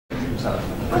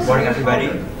Good morning, everybody.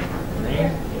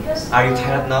 Are you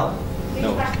tired now?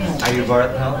 No. Are you bored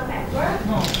now?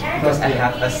 Because I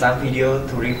have some video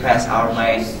to refresh our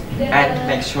mind and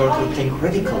make sure to think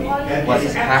critically what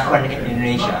is happening in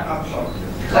Indonesia.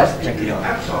 Let's check it out.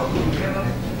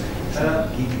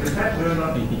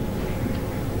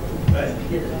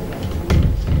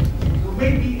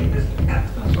 Maybe it is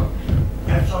absorb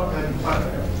and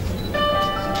fire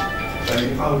by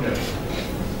the powder.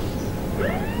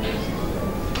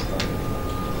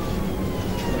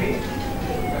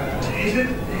 Is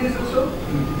it so?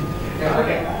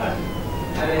 Okay. I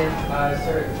mean,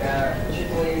 sir, could you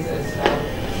please spell?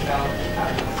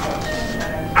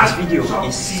 This video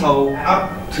is so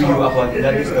to you about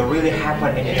that is really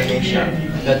happen in Indonesia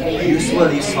that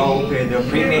usually solved by the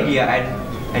free media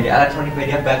and the electronic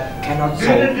media but cannot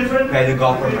solve by the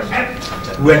government.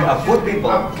 When a poor people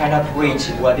cannot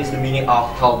reach what is the meaning of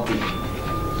healthy.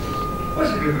 What's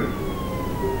the difference?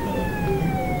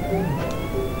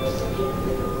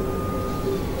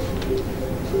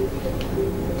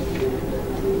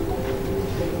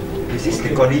 This is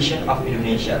the condition of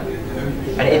Indonesia,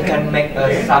 and it can make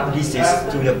some disease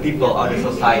to the people or the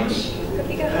society.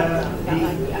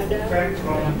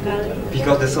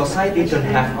 Because the society don't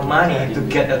have money to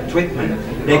get a treatment,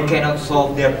 they cannot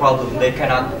solve their problem, they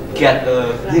cannot get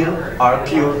a heal or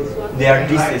cure their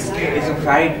disease. It's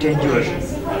very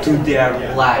dangerous to their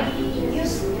life.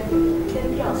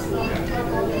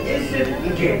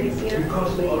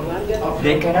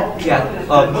 They cannot get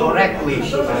perfectly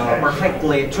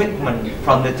treatment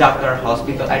from the doctor,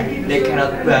 hospital, and they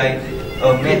cannot buy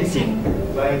medicine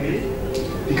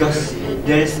because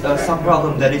there is some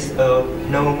problem that is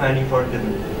no money for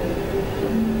them.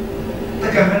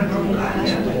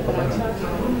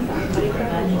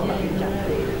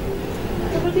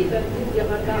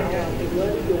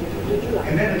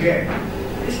 And then again,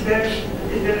 is there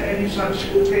any such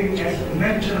thing as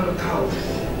natural cause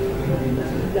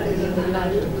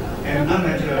and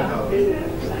unnatural cause?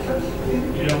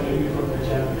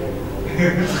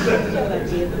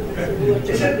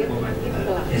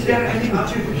 Is there any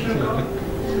artificial cause?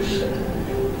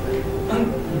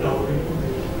 No.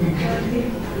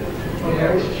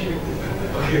 Okay.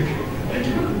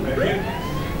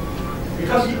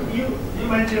 Because you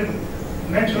mentioned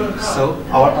natural cause. So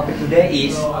our topic today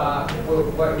is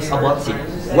about sick.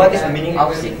 What is the meaning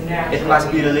of sick? It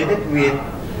must be related with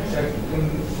a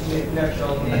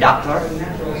doctor,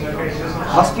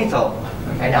 hospital,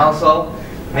 and also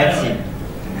medicine.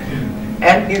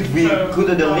 And if we go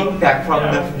to the link back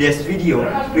from this video,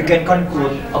 we can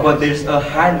conclude about there's a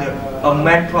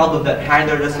main problem that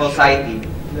hinders the society.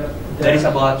 That is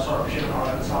about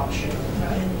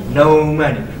no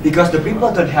money. Because the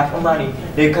people don't have money,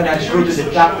 they cannot go to the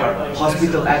doctor,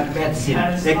 hospital, and medicine.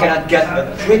 They cannot get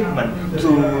a treatment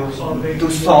to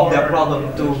solve their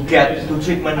problem, to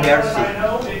treatment their sick.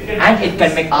 And it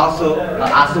can make also an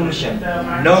assumption,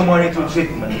 no money to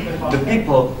treatment. The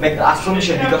people make the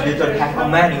assumption because they don't have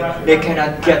money, they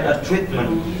cannot get a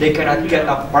treatment, they cannot get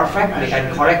a perfectly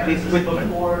and correctly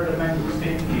treatment.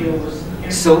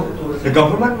 So the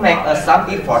government make some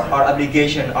effort or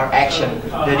obligation or action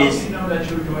that is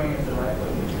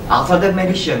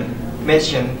alternative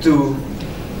medicine to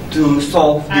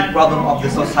solve the problem of the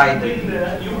society.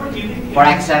 For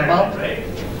example,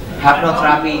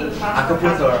 hypnotherapy,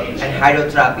 acupuncture, and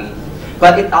hydrotherapy.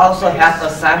 But it also has the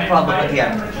same problem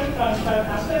again.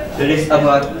 That is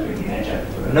about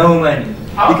no money.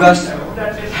 Because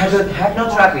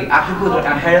hypnotherapy, acupuncture,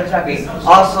 and hydrotherapy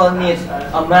also needs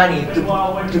money to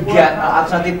get an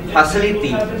alternative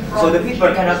facility. So the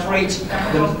people cannot reach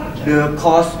the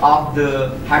cost of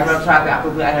the hypnotherapy,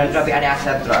 acupuncture, and hydrotherapy, and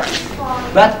etc.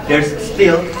 But there's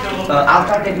still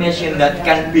alternative medicine that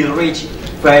can be reached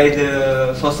by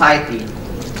the society.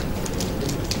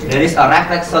 There is a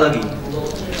reflexology.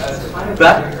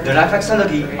 But the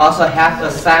reflexology also has the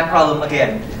same problem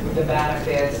again.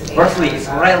 Firstly, it's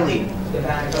rarely.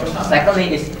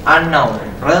 Secondly, it's unknown.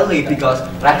 Rarely because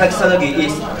reflexology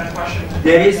is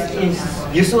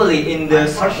usually in the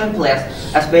certain place,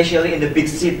 especially in the big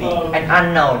city, and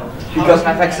unknown because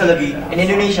reflexology in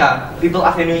Indonesia, people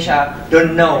of Indonesia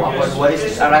don't know about what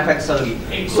is reflexology.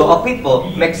 So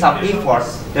people make some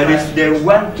efforts, that is, they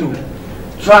want to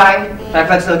try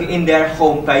reflexology in their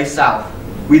home by self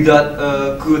without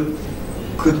good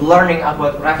learning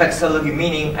about reflexology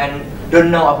meaning and don't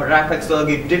know about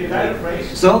reflexology deeply.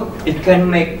 So it can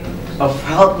make a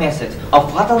failed message, a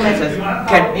fatal message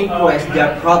can increase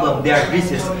their problem, their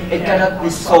disease. It cannot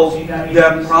resolve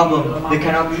their problem, they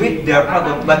cannot treat their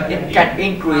problem, but it can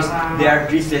increase their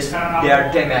disease,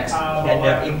 their damage, and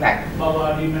their impact.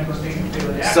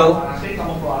 So,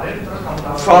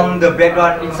 from the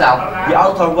background itself, the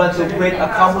author wants to create a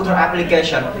computer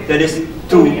application that is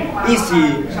too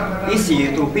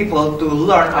easy to people to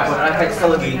learn about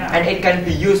reflexology, and it can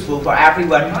be useful for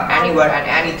everyone, anywhere and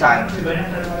anytime.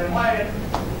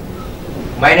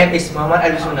 My name is Muhammad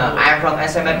Alisuna. I am from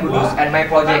SMA Kudus, and my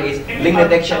project is link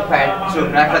detection path through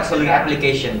reflexology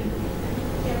application.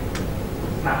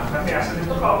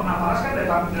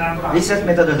 Research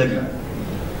methodology.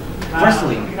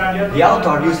 Firstly, the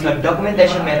author used a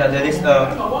documentation method that is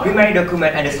a primary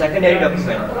document and a secondary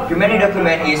document. Primary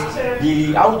document is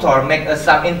the author make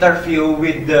some interview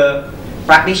with the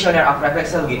practitioner of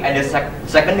reflexology, and the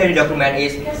secondary document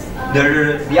is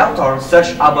the author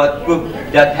search about group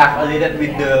that have related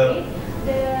with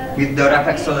the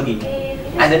reflexology.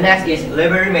 And the next is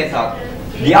library method.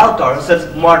 The author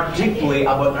search more deeply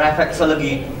about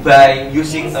reflexology by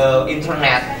using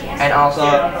internet and also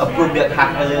a book that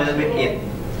have related with it.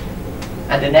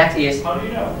 And the next is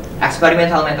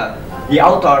experimental method. The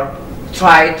author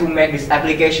try to make this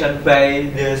application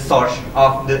by the source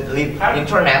of the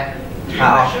internet,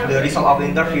 of the result of the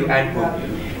interview and book.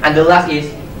 And the last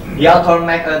is the author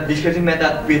make a descriptive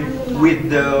method with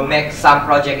the make some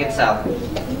project itself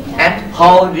and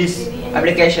how this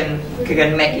application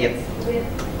can make it.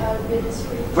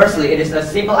 Firstly, it is a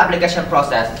simple application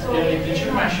process.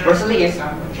 Firstly, is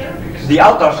the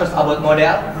author search about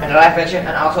model and reflection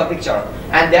and also a picture,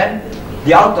 and then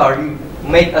the author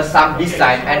make some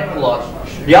design and plot.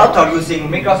 The author using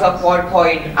Microsoft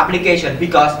PowerPoint application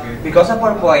because Microsoft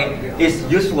PowerPoint is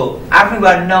useful.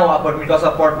 Everyone know about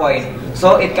Microsoft PowerPoint,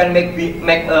 so it can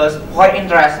make a point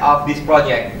interest of this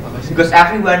project because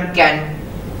everyone can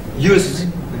use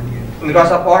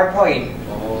Microsoft PowerPoint.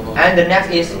 And the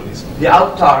next is the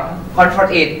author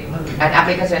convert it and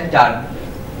application done.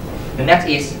 The next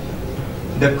is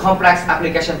the complex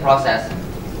application process.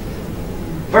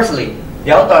 Firstly,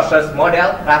 the author search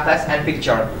model, reflex, and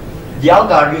picture. The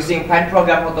author using pen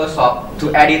program Photoshop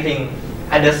to editing,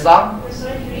 and the sum,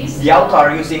 the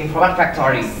author using format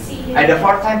factory, and the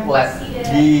for template,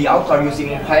 the author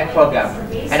using pen program,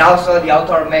 and also the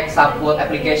author makes some plot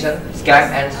application, scan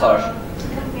and source.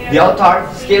 The author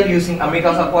still using a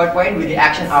Microsoft PowerPoint with the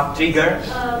action of trigger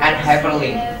and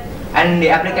hyperlink, and the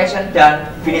application done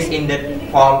finished in the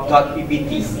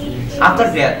form.ppt.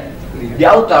 After that, the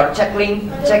author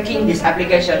checking this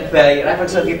application by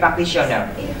reflexology practitioner.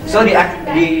 So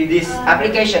this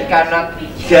application cannot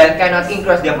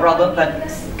increase the problem,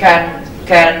 but can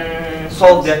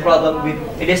solve the problem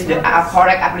with it is the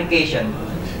correct application.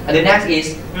 And the next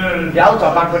is the author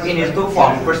convert in two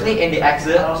forms. Firstly in the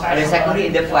Excel, and then secondly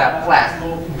in the Flash.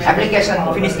 Application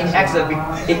finished in Excel,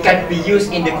 it can be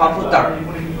used in the computer,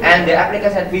 and the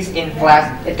application finished in Flash,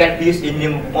 it can be used in the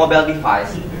mobile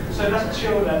device.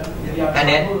 And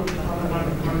then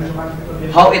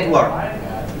how it works?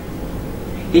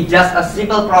 It's just a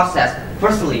simple process.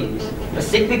 Firstly, the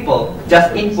sick people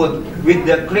just input with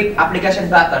the click application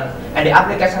button, and the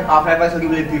application of reflexology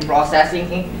will be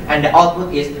processing it, and the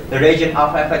output is the region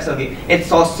of reflexology. It's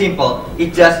so simple.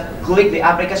 It just click the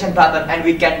application button and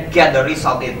we can get the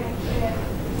result in.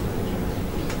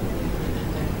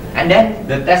 And then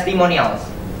the testimonials.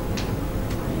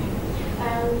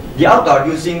 The author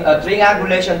using a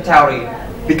triangulation theory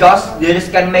because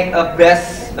this can make a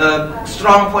best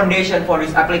strong foundation for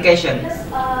this application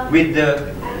with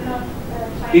the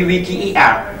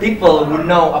PVKER. People who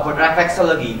know about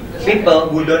reflexology, people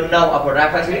who don't know about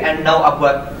reflexology and know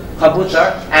about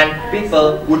computer, and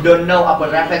people who don't know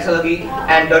about reflexology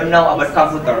and don't know about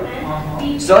computer.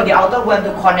 So the author want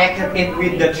to connect it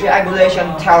with the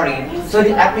triangulation theory, so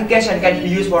the application can be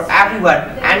used for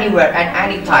everyone, anywhere and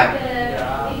anytime.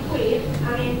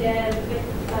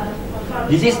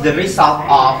 This is the result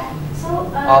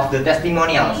of the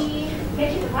testimonials.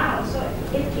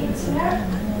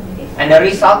 And the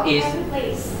result is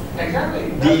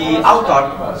the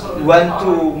author want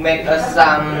to make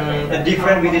some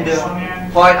different with the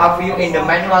point of view in the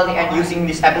manually and using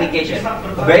this application.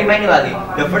 Very manually,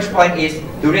 the first point is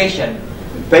duration.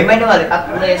 Very manually, at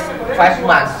least 5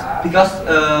 months, because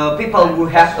people who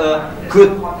have a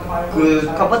good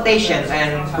computation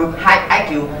and good high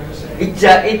IQ,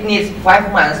 it needs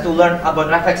 5 months to learn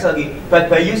about reflexology. But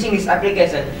by using this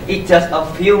application, it's just a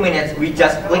few minutes. We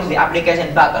just click the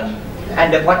application button.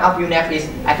 And the point of view next is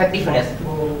effectiveness.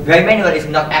 Very manual is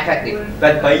not effective,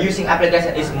 but by using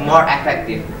application is more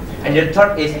effective. And the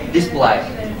third is display.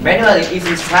 manually it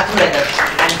is saturated,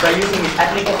 and by using this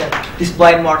application,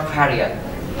 display more variant.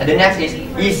 And the next is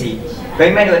easy. By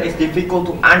manual it's difficult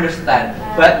to understand,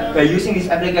 but by using this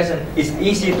application it's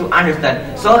easy to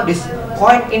understand. So this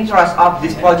point interest of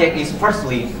this project is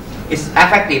firstly, it's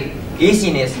effective,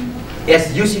 easiness,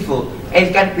 it's useful,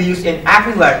 it can be used in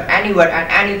everywhere, anywhere and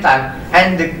anytime,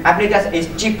 and the application is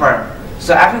cheaper.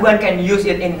 So everyone can use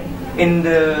it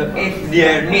if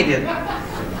they need it.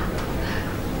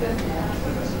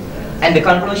 And the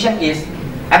conclusion is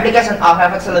application of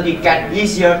reflexology can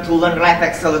easier to learn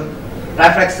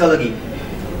reflexology.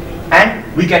 And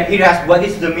we can erase what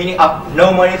is the meaning of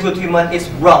no money to treatment is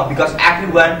wrong, because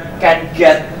everyone can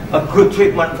get a good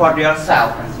treatment for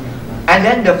themselves. And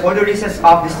then the further research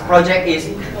of this project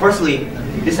is, firstly,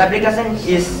 this application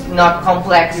is not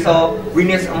complex, so we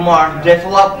need more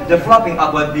developing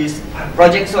about this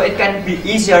project, so it can be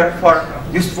easier for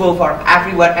useful for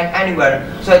everyone and anywhere.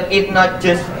 So it not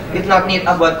need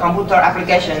about computer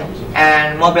application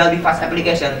and mobile device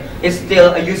application. It's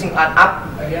still using an app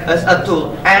as a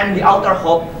tool, and the author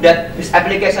hope that this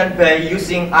application by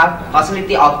using a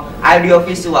facility of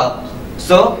audiovisual,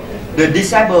 so the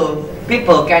disabled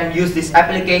people can use this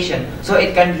application, so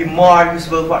it can be more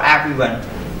useful for everyone.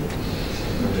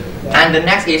 And the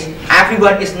next is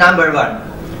everyone is number one.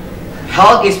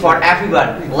 Health is for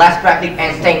everyone. Less practice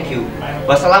and thank you.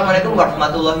 Wassalamualaikum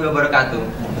warahmatullahi wabarakatuh.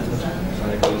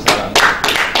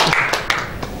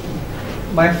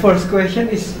 My first question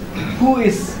is, who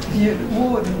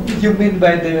did you mean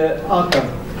by the author?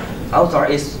 Author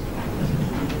is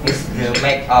the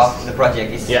make of the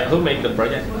project. Yeah, who made the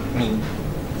project? Me.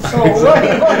 So why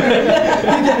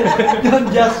you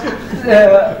don't just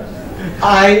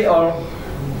I or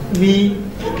me?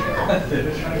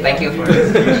 Thank you for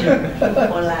this.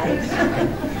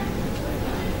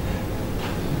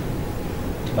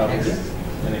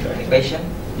 Any question?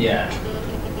 Yeah.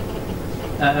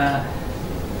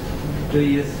 Do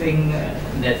you think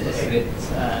that with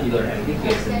your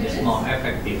application is more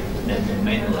effective than the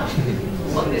manual?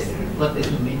 What is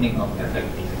the meaning of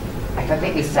effective?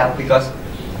 Effective itself, because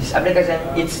this application,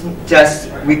 it's just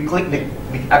we click the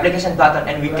application button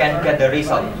and we can get the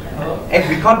result. If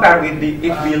we compare with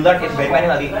if we learn it by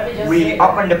manually, we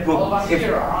open the book. If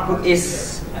book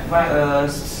is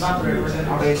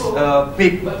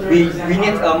big, we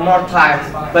need more time.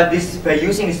 But this by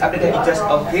using this application, in just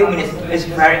a few minutes, it's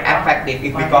very effective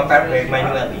if we compare by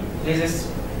manually.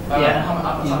 Yeah,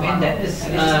 you mean that is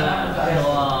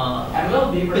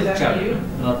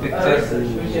no picture,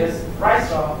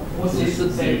 which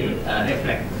should be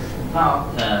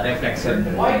reflection.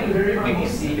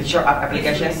 Picture of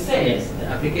application. Yes, the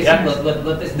application. Yeah.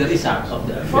 What is the result of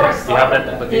the Yes, you have that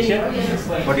application.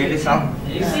 For the result,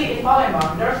 You see, in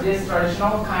Palembang, there's this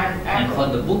traditional kind of and for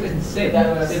angle the book it's same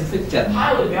picture.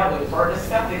 highly valued for the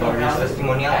skeptical for this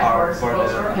testimonial and or for for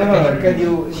exposure. No, can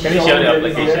you show the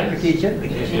application? You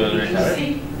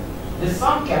see, the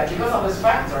Songcat, because of these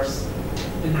factors,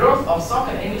 the growth of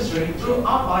Songcat industry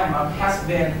throughout Palembang has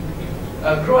been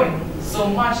growing so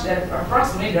much that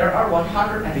approximately there are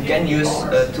 150 we can use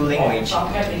two language,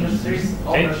 Songcat industries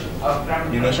owners of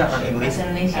Indonesia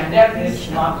and English. and that is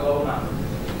not low number.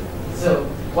 So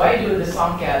why do the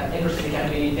Songcat industry can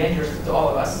be dangerous to all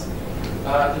of us,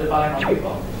 to the Palembang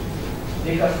people?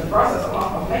 Because the process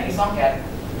of making Songcat,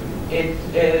 it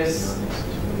is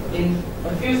in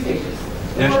a few stages.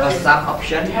 The There's a first is sub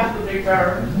option. you have to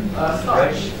prepare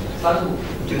storage, satu,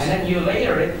 and then you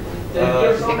layer it.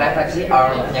 Titik refleksi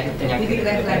or penyakit-penyakit.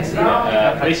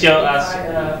 Please show us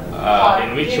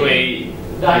in which way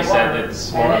you said it's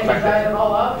more effective.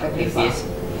 Effective is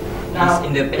Now,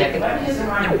 in the penyakit. let me just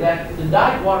remind you that the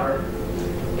dyed water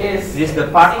is This is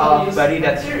the part of single-use body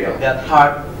material. that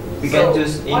heart we can So,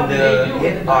 choose in what do the they do with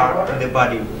head the dyed or water? in the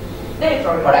body. They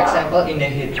throw it For out example, in the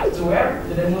head, to where?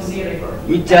 To the Musi River.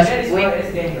 we And just that is where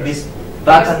it's click dangerous. this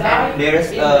button Because and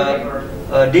there's in the river,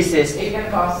 a disease, it can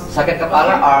cause sakit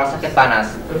kepala or sakit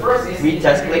panas. The first is We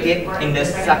just click it in the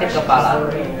sakit kepala.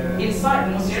 inside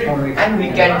the Musi River. And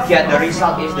we can get the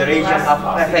result is the region of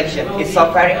reflection. It's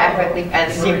so very effective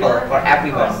and simple for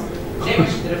everyone.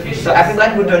 So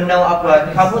everyone who don't know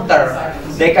about computer,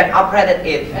 they can operate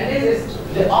it. And this is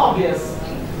the obvious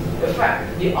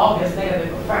effect, the obvious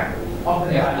negative effect of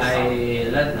the Yeah, device.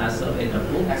 I learned also in a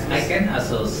book. I can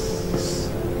also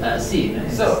see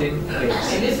So, same place.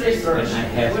 in this research, When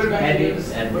I have we're going to headaches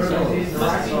use and the so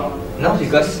rice straw No,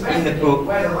 because in the book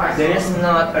there is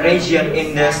not a region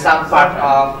in the some part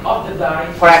of, of the dye.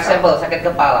 for example, sakit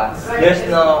kepala. There's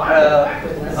no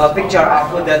a picture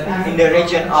of that in the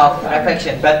region of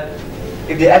reflection, but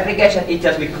If the application is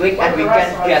just we click and we can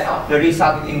get the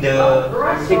result in the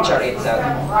picture itself.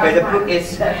 But the book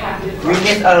is we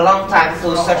need a long time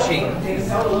to searching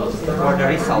for the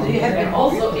result. And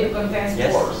also it contains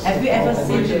Yes. force. Have you ever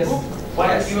seen the book?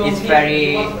 Yes, it's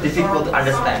very difficult to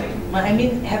understand. I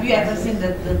mean, have you ever seen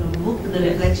the book, the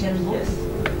reflection book?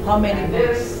 How many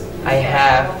books? I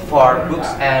have 4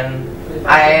 books and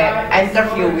I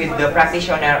interview with the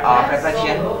practitioner of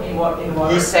reflection.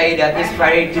 He say that it's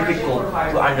very difficult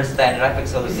to understand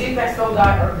reflexology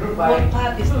What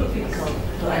part is difficult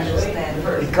to understand?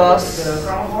 because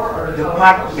the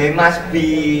part they must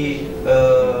be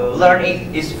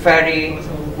learning is very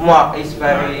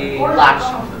large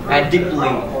and deeply.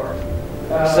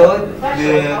 So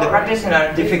the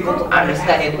practitioner difficult to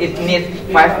understand it. It needs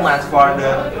 5 months for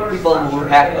the people who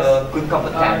have a good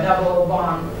competence. Double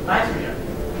bond nitrogen.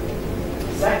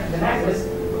 The next